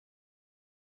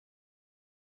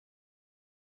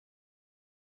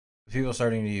People are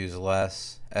starting to use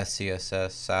less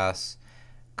SCSS, SASS,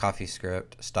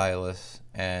 CoffeeScript, Stylus,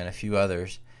 and a few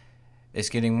others. It's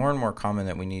getting more and more common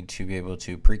that we need to be able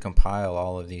to pre-compile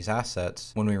all of these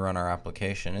assets when we run our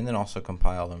application, and then also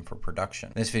compile them for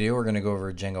production. In this video, we're going to go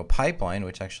over Django-pipeline,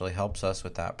 which actually helps us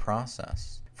with that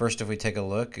process. First, if we take a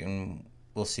look, and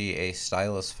we'll see a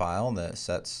Stylus file that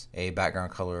sets a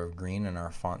background color of green and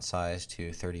our font size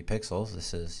to 30 pixels.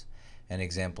 This is an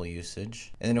example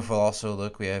usage. And then if we'll also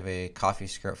look, we have a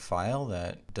CoffeeScript file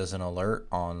that does an alert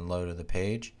on load of the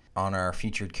page. On our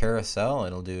featured carousel,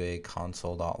 it'll do a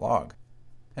console.log.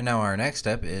 And now our next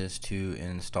step is to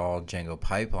install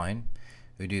Django-pipeline.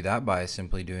 We do that by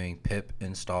simply doing pip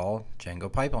install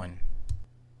Django-pipeline.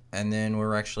 And then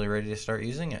we're actually ready to start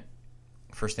using it.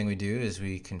 First thing we do is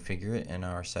we configure it in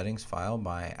our settings file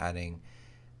by adding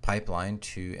pipeline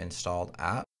to installed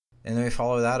app. And then we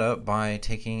follow that up by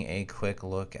taking a quick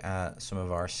look at some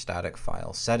of our static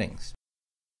file settings.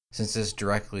 Since this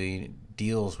directly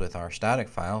deals with our static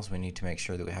files, we need to make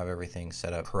sure that we have everything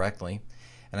set up correctly.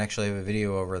 And I actually have a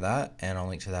video over that, and I'll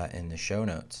link to that in the show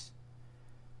notes.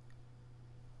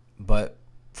 But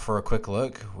for a quick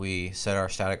look, we set our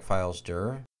static files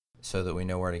dir so that we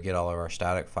know where to get all of our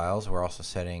static files. We're also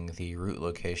setting the root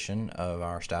location of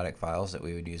our static files that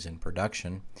we would use in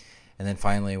production. And then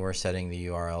finally, we're setting the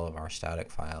URL of our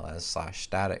static file as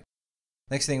 /static.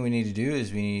 Next thing we need to do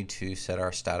is we need to set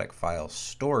our static file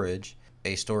storage,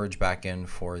 a storage backend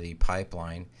for the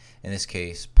pipeline. In this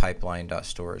case,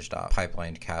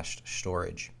 pipeline.storage.pipeline cached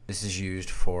storage. This is used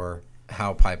for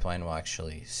how pipeline will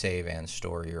actually save and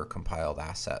store your compiled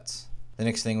assets. The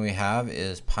next thing we have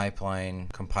is pipeline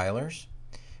compilers.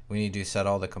 We need to set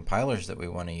all the compilers that we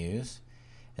want to use.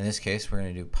 In this case, we're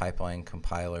going to do pipeline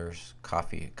compilers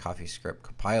CoffeeScript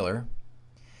compiler.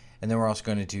 And then we're also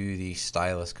going to do the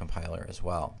Stylus compiler as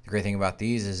well. The great thing about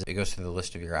these is it goes through the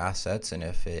list of your assets, and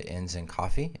if it ends in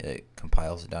coffee, it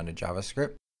compiles it down to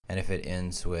JavaScript. And if it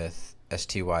ends with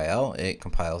STYL, it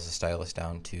compiles the Stylus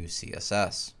down to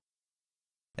CSS.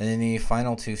 And then the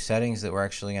final two settings that we're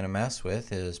actually going to mess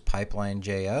with is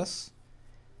pipeline.js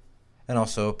and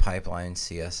also pipeline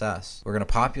CSS. We're going to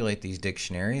populate these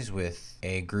dictionaries with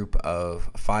a group of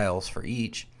files for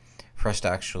each for us to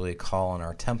actually call on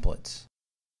our templates.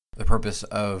 The purpose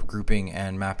of grouping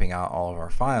and mapping out all of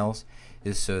our files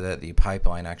is so that the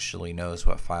pipeline actually knows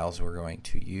what files we're going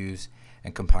to use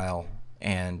and compile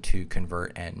and to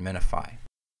convert and minify.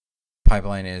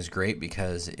 Pipeline is great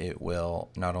because it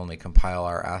will not only compile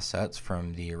our assets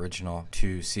from the original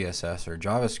to CSS or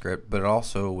JavaScript, but it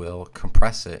also will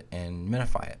compress it and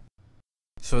minify it.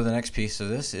 So the next piece of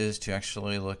this is to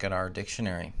actually look at our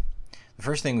dictionary. The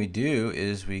first thing we do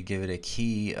is we give it a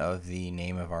key of the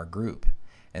name of our group.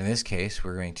 In this case,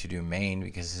 we're going to do main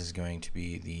because this is going to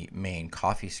be the main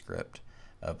CoffeeScript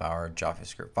of our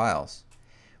JavaScript files.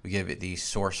 We give it the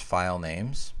source file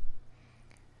names,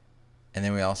 and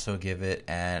then we also give it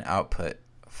an output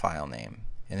file name.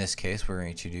 In this case, we're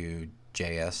going to do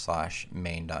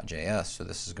js/main.js, so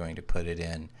this is going to put it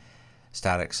in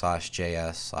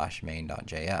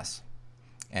static/js/main.js,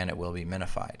 and it will be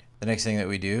minified. The next thing that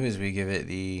we do is we give it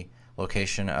the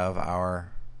location of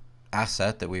our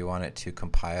asset that we want it to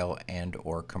compile and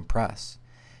or compress.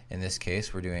 In this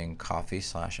case, we're doing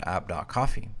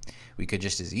coffee/app.coffee. We could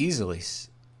just as easily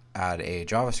add a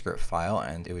JavaScript file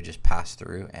and it would just pass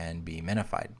through and be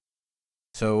minified.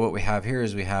 So what we have here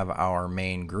is we have our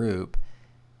main group,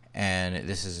 and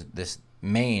this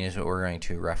main is what we're going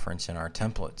to reference in our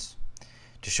templates.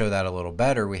 To show that a little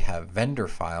better, we have vendor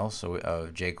files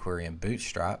of jQuery and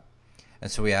Bootstrap,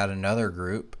 and so we add another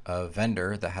group of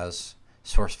vendor that has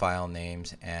source file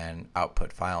names and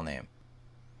output file name.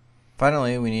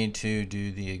 Finally, we need to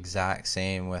do the exact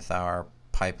same with our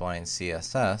pipeline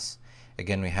CSS.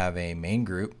 Again, we have a main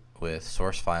group with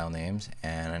source file names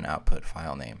and an output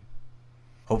file name.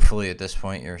 Hopefully at this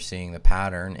point you're seeing the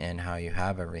pattern in how you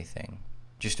have everything.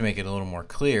 Just to make it a little more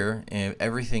clear,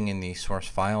 everything in the source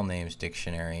file names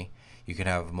dictionary, you could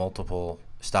have multiple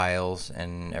styles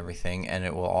and everything, and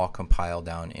it will all compile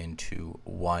down into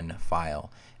one file,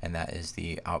 and that is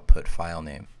the output file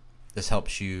name. This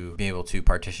helps you be able to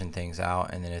partition things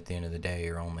out, and then at the end of the day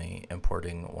you're only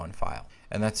importing one file.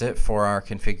 And that's it for our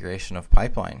configuration of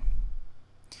pipeline.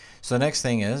 So the next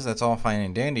thing is, that's all fine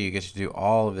and dandy, you get to do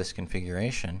all of this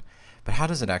configuration, but how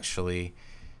does it actually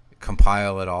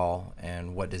compile it all,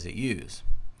 and what does it use?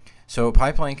 So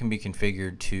pipeline can be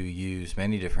configured to use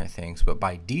many different things, but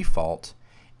by default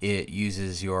it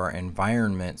uses your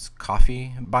environment's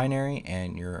coffee binary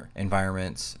and your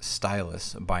environment's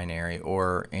Stylus binary,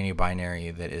 or any binary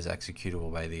that is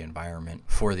executable by the environment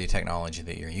for the technology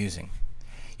that you're using.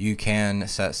 You can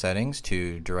set settings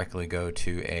to directly go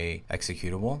to a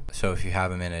executable. So if you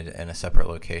have them in a separate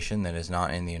location that is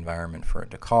not in the environment for it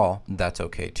to call, that's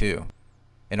okay too.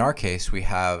 In our case, we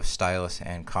have Stylus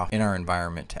and Coffee in our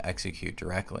environment to execute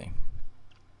directly.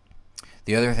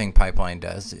 The other thing Pipeline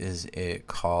does is it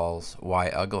calls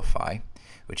yuglify,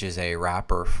 which is a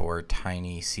wrapper for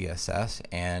tiny CSS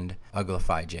and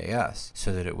uglify.js,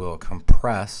 so that it will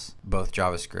compress both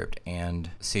JavaScript and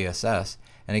CSS.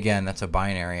 And again, that's a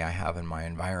binary I have in my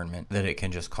environment that it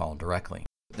can just call directly.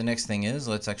 The next thing is,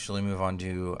 let's actually move on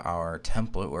to our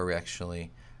template where we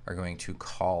actually are going to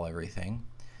call everything.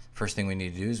 First thing we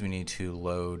need to do is we need to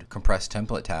load compressed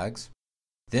template tags.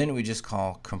 Then we just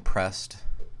call compressed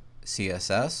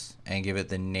CSS and give it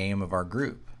the name of our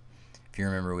group. If you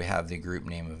remember, we have the group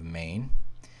name of main.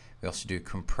 We also do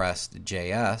compressed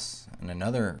JS and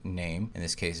another name, in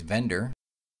this case vendor,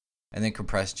 and then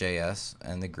compressed JS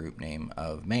and the group name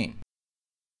of main.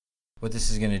 What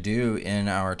this is going to do in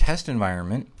our test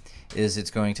environment is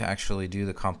it's going to actually do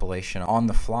the compilation on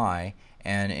the fly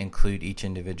and include each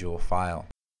individual file.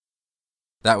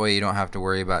 That way you don't have to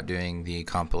worry about doing the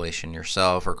compilation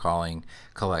yourself or calling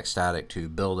collect static to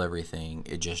build everything.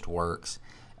 It just works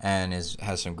and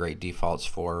has some great defaults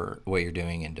for what you're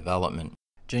doing in development.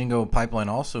 Django-pipeline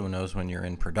also knows when you're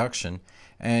in production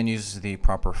and uses the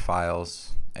proper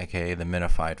files, aka the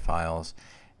minified files,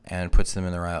 and puts them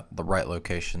in the right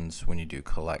locations when you do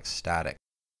collect static.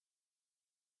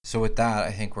 So with that,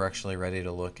 I think we're actually ready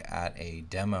to look at a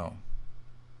demo.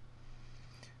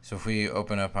 So if we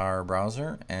open up our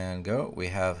browser and go, we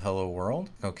have hello world,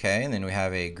 okay, and then we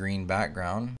have a green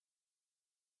background.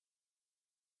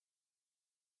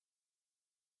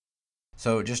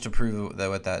 So just to prove that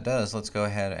what that does, let's go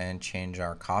ahead and change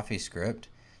our CoffeeScript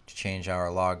to change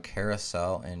our log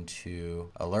carousel into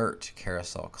alert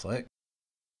carousel click.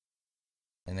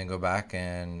 And then go back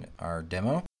in our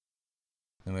demo.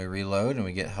 Then we reload and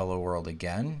we get hello world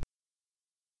again.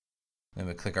 Then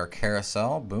we click our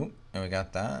carousel, boom, and we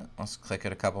got that. Let's click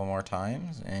it a couple more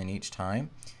times, and each time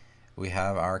we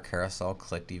have our carousel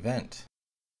clicked event.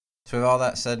 So we have all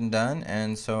that said and done,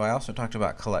 and so I also talked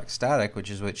about collect static, which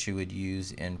is what you would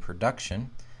use in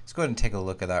production. Let's go ahead and take a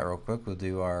look at that real quick. We'll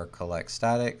do our collect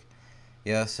static.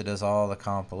 Yes, it does all the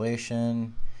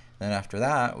compilation. Then after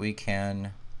that, we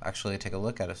can actually take a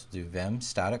look at it. So do vim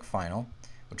static final,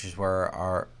 which is where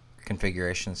our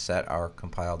configuration set our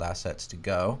compiled assets to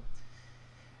go.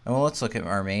 And well, let's look at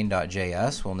our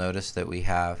main.js. We'll notice that we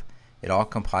have it all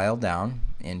compiled down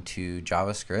into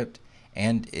JavaScript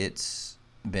and it's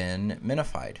been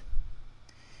minified.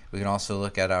 We can also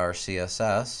look at our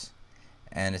CSS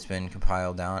and it's been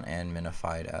compiled down and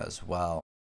minified as well.